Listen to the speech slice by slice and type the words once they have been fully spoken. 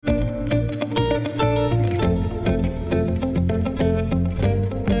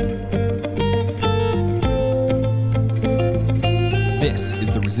This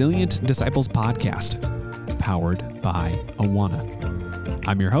is the Resilient Disciples Podcast, powered by Awana.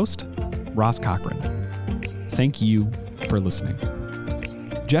 I'm your host, Ross Cochran. Thank you for listening.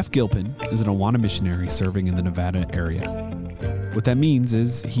 Jeff Gilpin is an Awana missionary serving in the Nevada area. What that means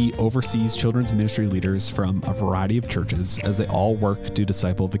is he oversees children's ministry leaders from a variety of churches as they all work to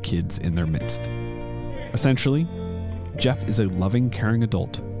disciple the kids in their midst. Essentially, Jeff is a loving, caring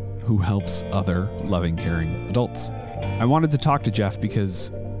adult who helps other loving, caring adults. I wanted to talk to Jeff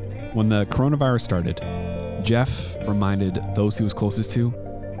because when the coronavirus started, Jeff reminded those he was closest to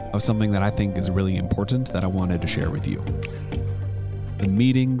of something that I think is really important that I wanted to share with you. The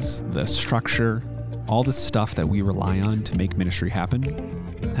meetings, the structure, all the stuff that we rely on to make ministry happen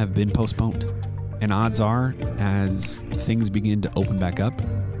have been postponed. And odds are, as things begin to open back up,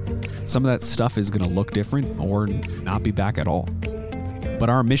 some of that stuff is going to look different or not be back at all. But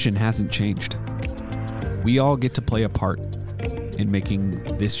our mission hasn't changed. We all get to play a part in making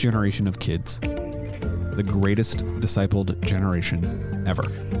this generation of kids the greatest discipled generation ever.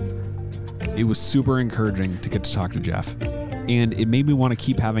 It was super encouraging to get to talk to Jeff, and it made me want to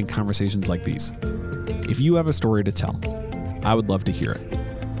keep having conversations like these. If you have a story to tell, I would love to hear it.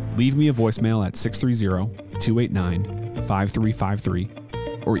 Leave me a voicemail at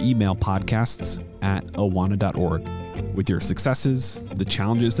 630-289-5353 or email podcasts@awana.org with your successes, the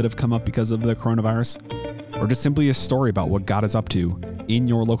challenges that have come up because of the coronavirus, or just simply a story about what God is up to in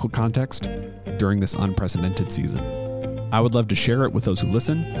your local context during this unprecedented season. I would love to share it with those who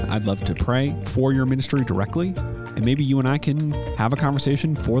listen. I'd love to pray for your ministry directly, and maybe you and I can have a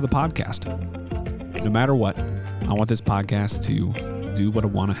conversation for the podcast. No matter what, I want this podcast to do what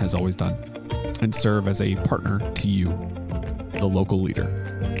Awana has always done and serve as a partner to you, the local leader.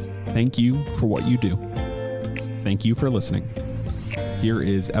 Thank you for what you do. Thank you for listening. Here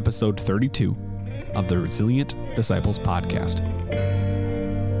is episode 32 of the Resilient Disciples Podcast.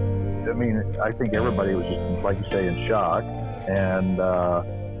 I mean, I think everybody was just, like you say, in shock. And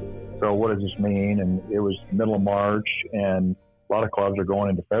so what does this mean? And it was the middle of March, and a lot of clubs are going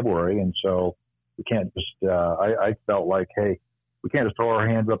into February. And so we can't just, I felt like, hey, we can't just throw our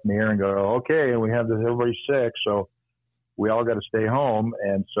hands up in the air and go, okay, and we have this, everybody's sick, so we all got to stay home.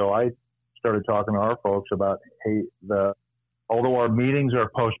 And so I started talking to our folks about, hey, although our meetings are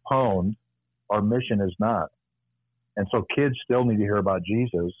postponed, our mission is not. And so kids still need to hear about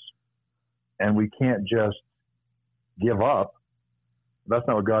Jesus, and we can't just give up. That's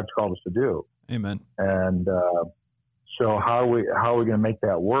not what God's called us to do. Amen. And so how are we going to make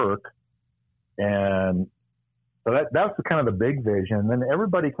that work? And so that's the kind of the big vision. And then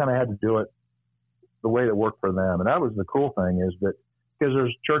everybody kind of had to do it the way that worked for them. And that was the cool thing, is that because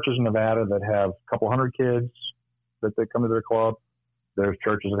there's churches in Nevada that have a couple hundred kids that they come to their club. There's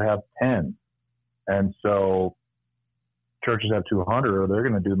churches that have 10. And so churches have 200, or they're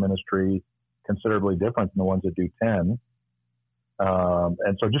going to do ministry considerably different than the ones that do 10.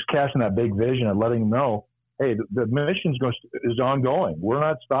 And so just casting that big vision and letting them know, hey, the mission is ongoing. We're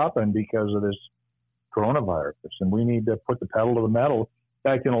not stopping because of this coronavirus, and we need to put the pedal to the metal.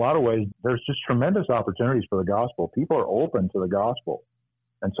 In fact, in a lot of ways, there's just tremendous opportunities for the gospel. People are open to the gospel.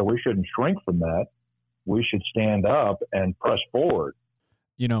 And so we shouldn't shrink from that. We should stand up and press forward.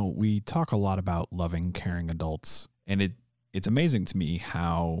 You know, we talk a lot about loving, caring adults, and it's amazing to me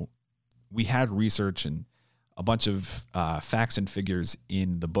how we had research and a bunch of facts and figures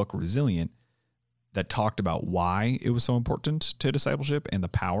in the book Resilient that talked about why it was so important to discipleship and the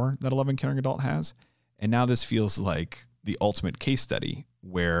power that a loving, caring adult has. And now this feels like the ultimate case study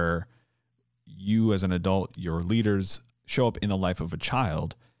where you as an adult, your leaders, show up in the life of a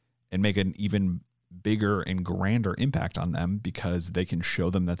child and make an even bigger and grander impact on them because they can show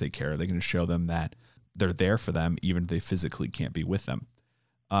them that they care. They can show them that they're there for them, even if they physically can't be with them.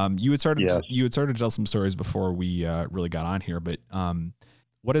 You had started to tell some stories before we really got on here, but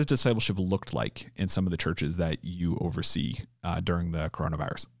what has discipleship looked like in some of the churches that you oversee during the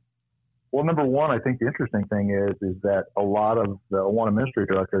coronavirus? Well, number one, I think the interesting thing is that a lot of the Awana ministry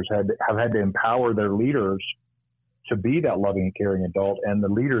directors have had to empower their leaders to be that loving and caring adult, and the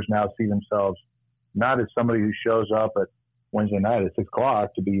leaders now see themselves not as somebody who shows up at Wednesday night at 6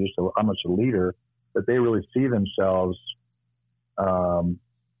 o'clock to be used to I'm a leader, but they really see themselves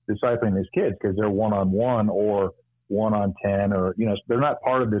discipling these kids because they're one-on-one or 1-on-10, or, you know, they're not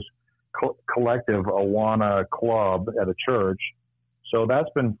part of this collective Awana club at a church. So that's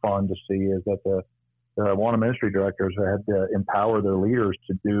been fun to see, is that the Awana ministry directors had to empower their leaders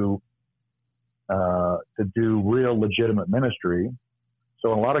to do real legitimate ministry.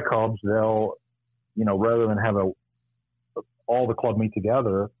 So in a lot of clubs, they'll, you know, rather than have all the club meet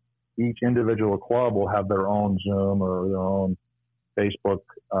together, each individual club will have their own Zoom or their own Facebook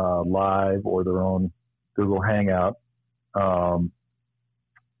Live or their own Google Hangout.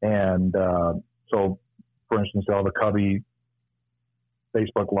 So, for instance, they'll have a Cubby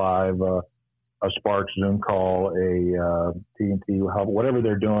Facebook Live, a Sparks Zoom call, a TNT, whatever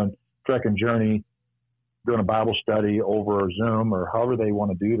they're doing, Trek and Journey, doing a Bible study over Zoom or however they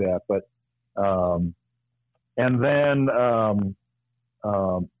want to do that. But and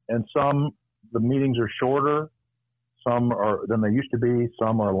some, the meetings are shorter, some are than they used to be,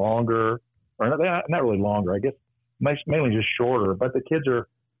 some are longer, or not really longer, I guess, mainly just shorter. But the kids are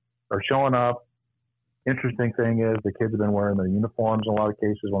showing up. Interesting thing is the kids have been wearing their uniforms in a lot of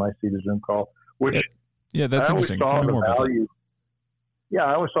cases when I see the Zoom call, which yeah, that's interesting. Tell me more about that. Yeah,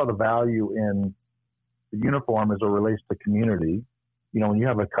 I always saw the value in the uniform as it relates to community. You know, when you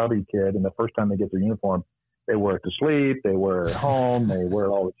have a Cubby kid and the first time they get their uniform, they wear it to sleep, they wear it at home, they wear it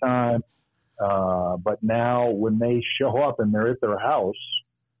all the time. But now when they show up and they're at their house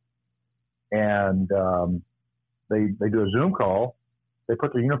and they do a Zoom call, they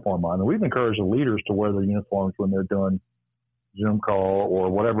put their uniform on. And we've encouraged the leaders to wear their uniforms when they're doing Zoom call or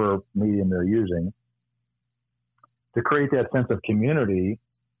whatever medium they're using to create that sense of community.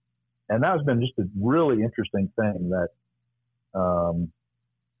 And that has been just a really interesting thing, that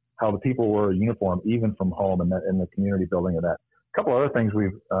how the people wear a uniform even from home and in the community building of that. A couple other things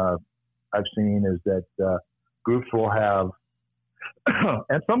I've seen is that groups will have,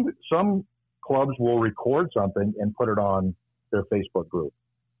 and some clubs will record something and put it on their Facebook group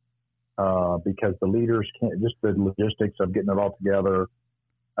because the leaders can't, just the logistics of getting it all together.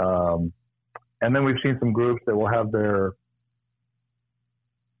 And then we've seen some groups that will have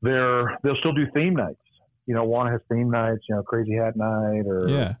they'll still do theme nights. You know, Awana has theme nights, you know, Crazy Hat Night,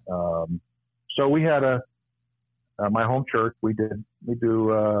 or so we had my home church. We do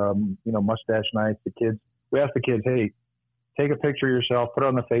mustache nights. We asked the kids, hey, take a picture of yourself, put it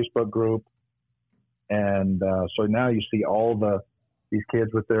on the Facebook group, and so now you see all these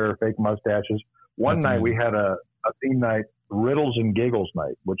kids with their fake mustaches. One night we had a theme night, Riddles and Giggles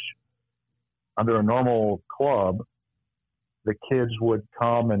night, which under a normal club, the kids would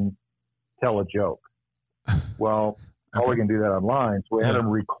come and tell a joke. Well, okay. We can do that online. So we had them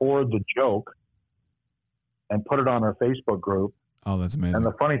record the joke and put it on our Facebook group. Oh, that's amazing. And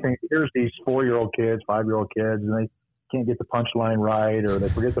the funny thing, here's these 4-year-old kids, 5-year-old kids, and they can't get the punchline right, or they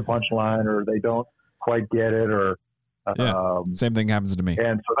forget the punchline, or they don't quite get it, or same thing happens to me.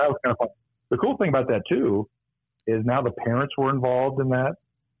 And so that was kind of fun. The cool thing about that too is now the parents were involved in that.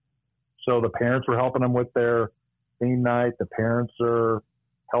 So the parents were helping them with their theme night. The parents are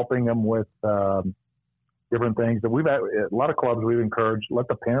helping them with different things. That we've had, a lot of clubs we've encouraged, let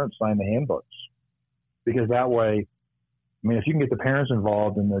the parents sign the handbooks, because that way, I mean, if you can get the parents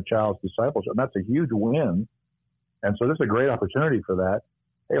involved in their child's discipleship, that's a huge win. And so this is a great opportunity for that.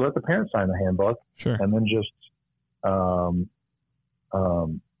 Hey, let the parents sign the handbook, sure, and then just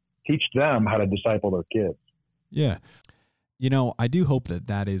teach them how to disciple their kids. Yeah. You know, I do hope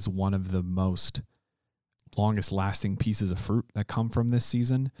that is one of the most longest lasting pieces of fruit that come from this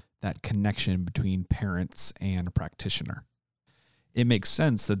season, that connection between parents and practitioner. It makes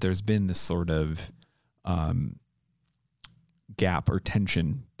sense that there's been this sort of gap or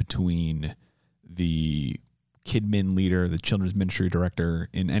tension between the KidMin leader, the children's ministry director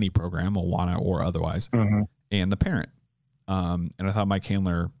in any program, Awana or otherwise, and the parent. And I thought Mike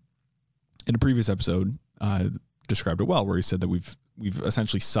Handler, in a previous episode, described it well, where he said that we've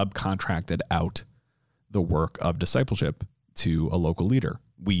essentially subcontracted out the work of discipleship to a local leader,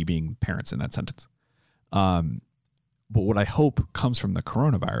 we being parents in that sentence. But what I hope comes from the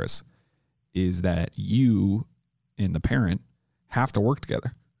coronavirus is that you and the parent have to work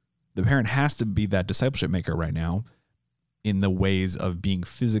together. The parent has to be that discipleship maker right now in the ways of being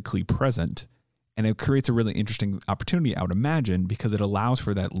physically present. And it creates a really interesting opportunity, I would imagine, because it allows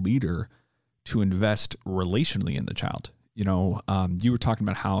for that leader to invest relationally in the child. You know, you were talking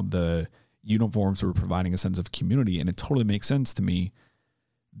about how the uniforms were providing a sense of community, and it totally makes sense to me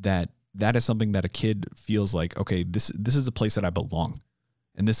that is something that a kid feels like, okay, this is a place that I belong.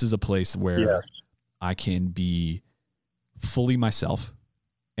 And this is a place where I can be fully myself.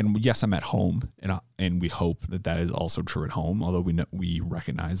 And yes, I'm at home, and we hope that is also true at home, although we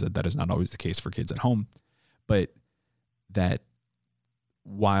recognize that is not always the case for kids at home. But that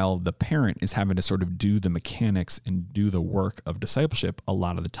while the parent is having to sort of do the mechanics and do the work of discipleship a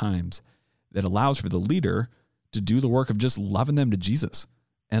lot of the times, that allows for the leader to do the work of just loving them to Jesus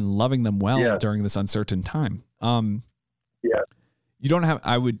and loving them well during this uncertain time. You don't have,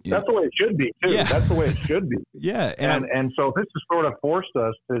 that's the way it should be too. Yeah. That's the way it should be. Yeah. And so this has sort of forced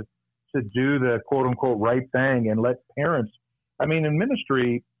us to do the quote unquote right thing and let parents, I mean, in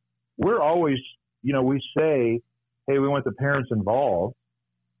ministry, we're always, we say, hey, we want the parents involved,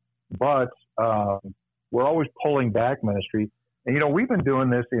 but we're always pulling back ministry. And, we've been doing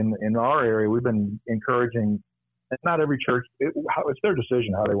this in our area. We've been encouraging, and not every church, it's their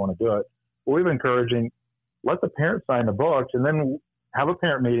decision how they want to do it. But we've been encouraging, let the parents sign the books, and then have a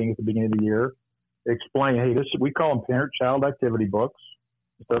parent meeting at the beginning of the year, explain, hey, we call them parent-child activity books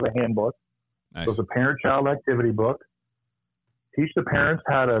instead of a handbook. Nice. So it's a parent-child activity book. Teach the parents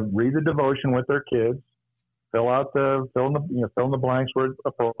how to read the devotion with their kids, fill in the blanks where it's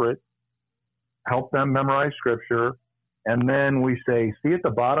appropriate, help them memorize scripture, and then we say, see at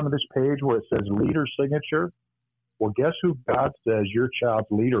the bottom of this page where it says leader signature? Well, guess who God says your child's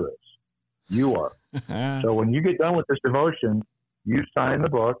leader is? You are. So when you get done with this devotion, you sign the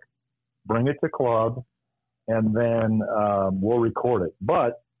book, bring it to club, and then we'll record it.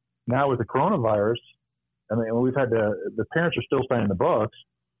 But now with the coronavirus, I mean, we've had the parents are still signing the books,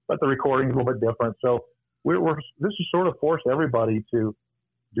 but the recording is a little bit different. So this has sort of forced everybody to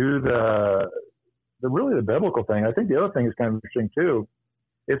do the biblical thing. I think the other thing is kind of interesting too.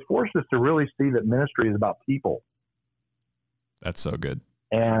 It's forced us to really see that ministry is about people. That's so good.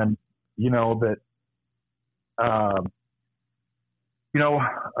 And, that, I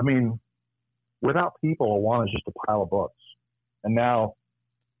mean, without people, Awana is just a pile of books. And now,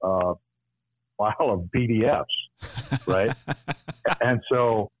 pile of PDFs, right? And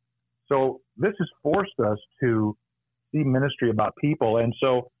so this has forced us to see ministry about people. And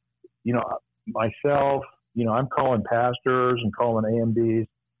so, myself, I'm calling pastors and calling AMDs.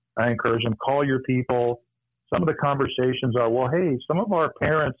 I encourage them, call your people. Some of the conversations are, well, hey, some of our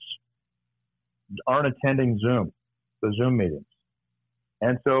parents aren't attending the Zoom meetings.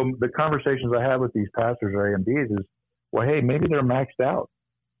 And so the conversations I have with these pastors or AMDs is, well, hey, maybe they're maxed out.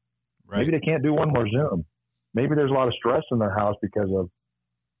 Right. Maybe they can't do one more Zoom. Maybe there's a lot of stress in their house because of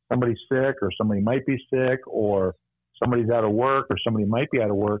somebody's sick or somebody might be sick or somebody's out of work or somebody might be out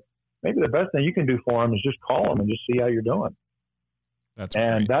of work. Maybe the best thing you can do for them is just call them and just see how you're doing. That's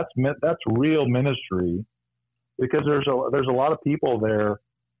real ministry, because there's a lot of people there,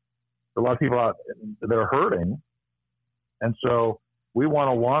 a lot of people out that are hurting, and so we want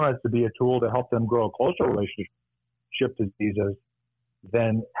Awana to be a tool to help them grow a closer relationship to Jesus,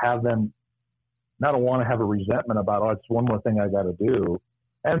 than have them not want to have a resentment about, it's one more thing I got to do.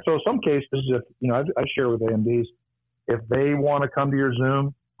 And so some cases, if I share with AMDs, if they want to come to your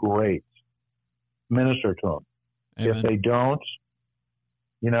Zoom, great, minister to them. Amen. If they don't,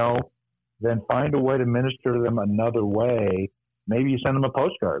 then find a way to minister to them another way. Maybe you send them a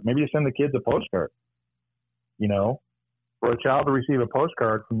postcard. Maybe you send the kids a postcard. For a child to receive a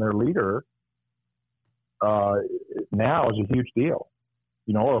postcard from their leader now is a huge deal,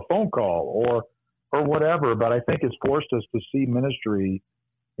 or a phone call or whatever. But I think it's forced us to see ministry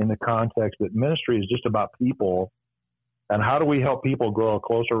in the context that ministry is just about people. And how do we help people grow a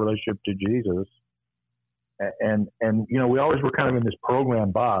closer relationship to Jesus? And we always were kind of in this program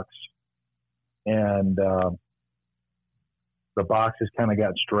box, and the box has kind of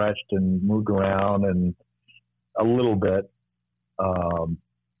got stretched and moved around and a little bit.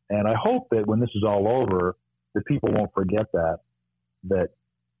 And I hope that when this is all over, that people won't forget that,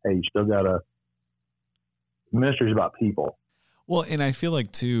 hey, you still got ministry is about people. Well, and I feel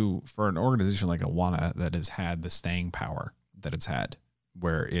like too, for an organization like Awana that has had the staying power that it's had,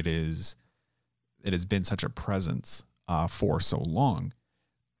 where it has been such a presence for so long,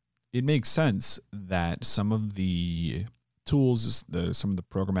 it makes sense that some of the tools, some of the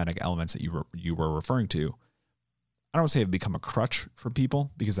programmatic elements that you were referring to, I don't want to say have become a crutch for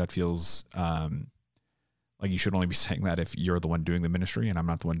people, because that feels like you should only be saying that if you're the one doing the ministry and I'm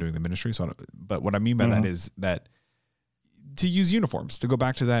not the one doing the ministry. But what I mean by that is that, to use uniforms, to go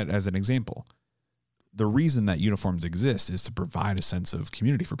back to that as an example, the reason that uniforms exist is to provide a sense of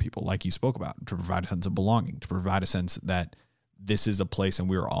community for people, like you spoke about, to provide a sense of belonging, to provide a sense that this is a place and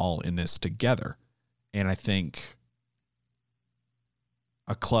we're all in this together. And I think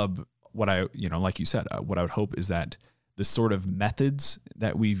a club, like you said, what I would hope is that the sort of methods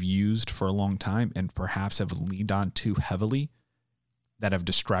that we've used for a long time and perhaps have leaned on too heavily, that have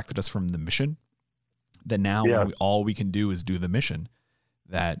distracted us from the mission, that now when all we can do is do the mission,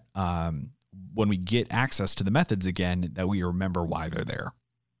 that when we get access to the methods again, that we remember why they're there.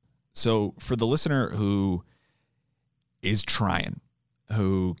 So for the listener who is trying,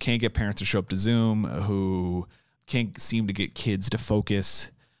 who can't get parents to show up to Zoom, who can't seem to get kids to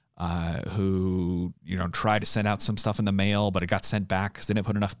focus, who, try to send out some stuff in the mail, but it got sent back because they didn't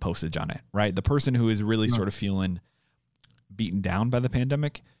put enough postage on it, right? The person who is really sort of feeling beaten down by the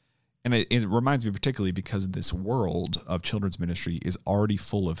pandemic, And it reminds me particularly because this world of children's ministry is already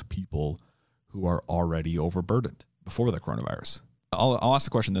full of people who are already overburdened before the coronavirus. I'll ask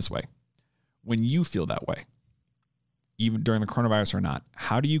the question this way. When you feel that way, even during the coronavirus or not,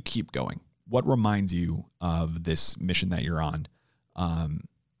 how do you keep going? What reminds you of this mission that you're on?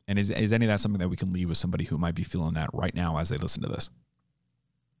 And is any of that something that we can leave with somebody who might be feeling that right now as they listen to this?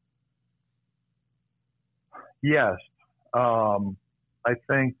 Yes. I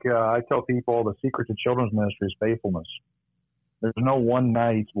think I tell people the secret to children's ministry is faithfulness. There's no one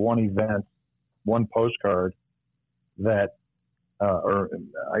night, one event, one postcard that, I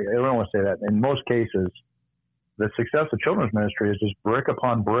don't want to say that. In most cases, the success of children's ministry is just brick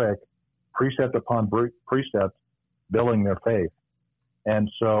upon brick, precept upon precept, building their faith.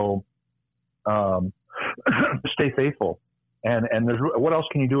 And so, stay faithful. And what else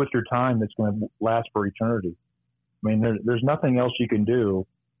can you do with your time that's going to last for eternity? I mean, there's nothing else you can do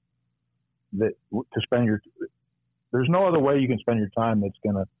there's no other way you can spend your time that's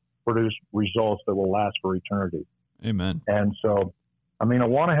going to produce results that will last for eternity. Amen. And so, I mean,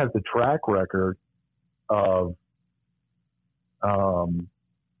 Awana has the track record of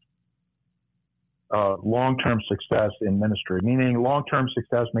long-term success in ministry, meaning long-term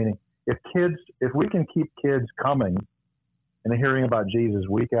success, meaning if we can keep kids coming and hearing about Jesus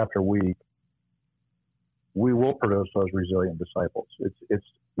week after week, we will produce those resilient disciples. It's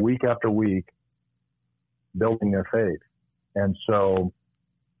week after week building their faith. And so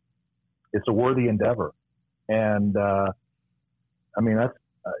it's a worthy endeavor. And, I mean, that's,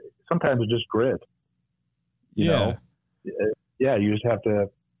 sometimes it's just grit, you know? Yeah. You just have to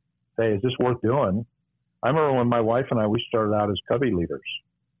say, is this worth doing? I remember when my wife and we started out as cubby leaders,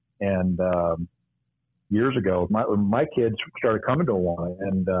 and, years ago, when my kids started coming to Awana,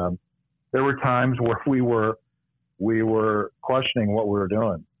 and, there were times where we were questioning what we were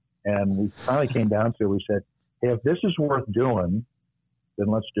doing. And we finally came down to, we said, hey, if this is worth doing, then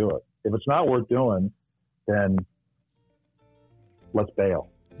let's do it. If it's not worth doing, then let's bail.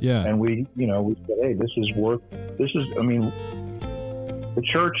 Yeah. And we said, hey, the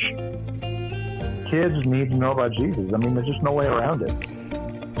church, kids need to know about Jesus. I mean, there's just no way around it.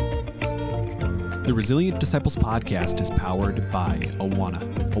 The Resilient Disciples podcast is powered by Awana.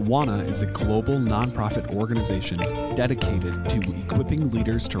 Awana is a global nonprofit organization dedicated to equipping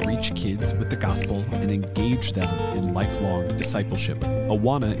leaders to reach kids with the gospel and engage them in lifelong discipleship.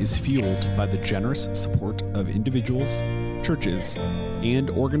 Awana is fueled by the generous support of individuals, churches,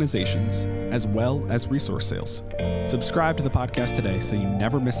 and organizations, as well as resource sales. Subscribe to the podcast today so you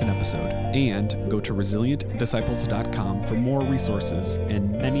never miss an episode, and go to resilientdisciples.com for more resources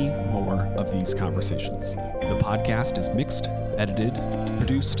and many more of these conversations. The podcast is mixed, edited,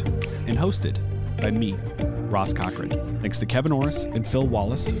 produced, and hosted by me, Ross Cochran. Thanks to Kevin Orris and Phil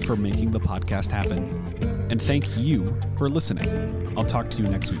Wallace for making the podcast happen. And thank you for listening. I'll talk to you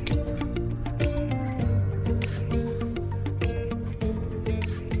next week.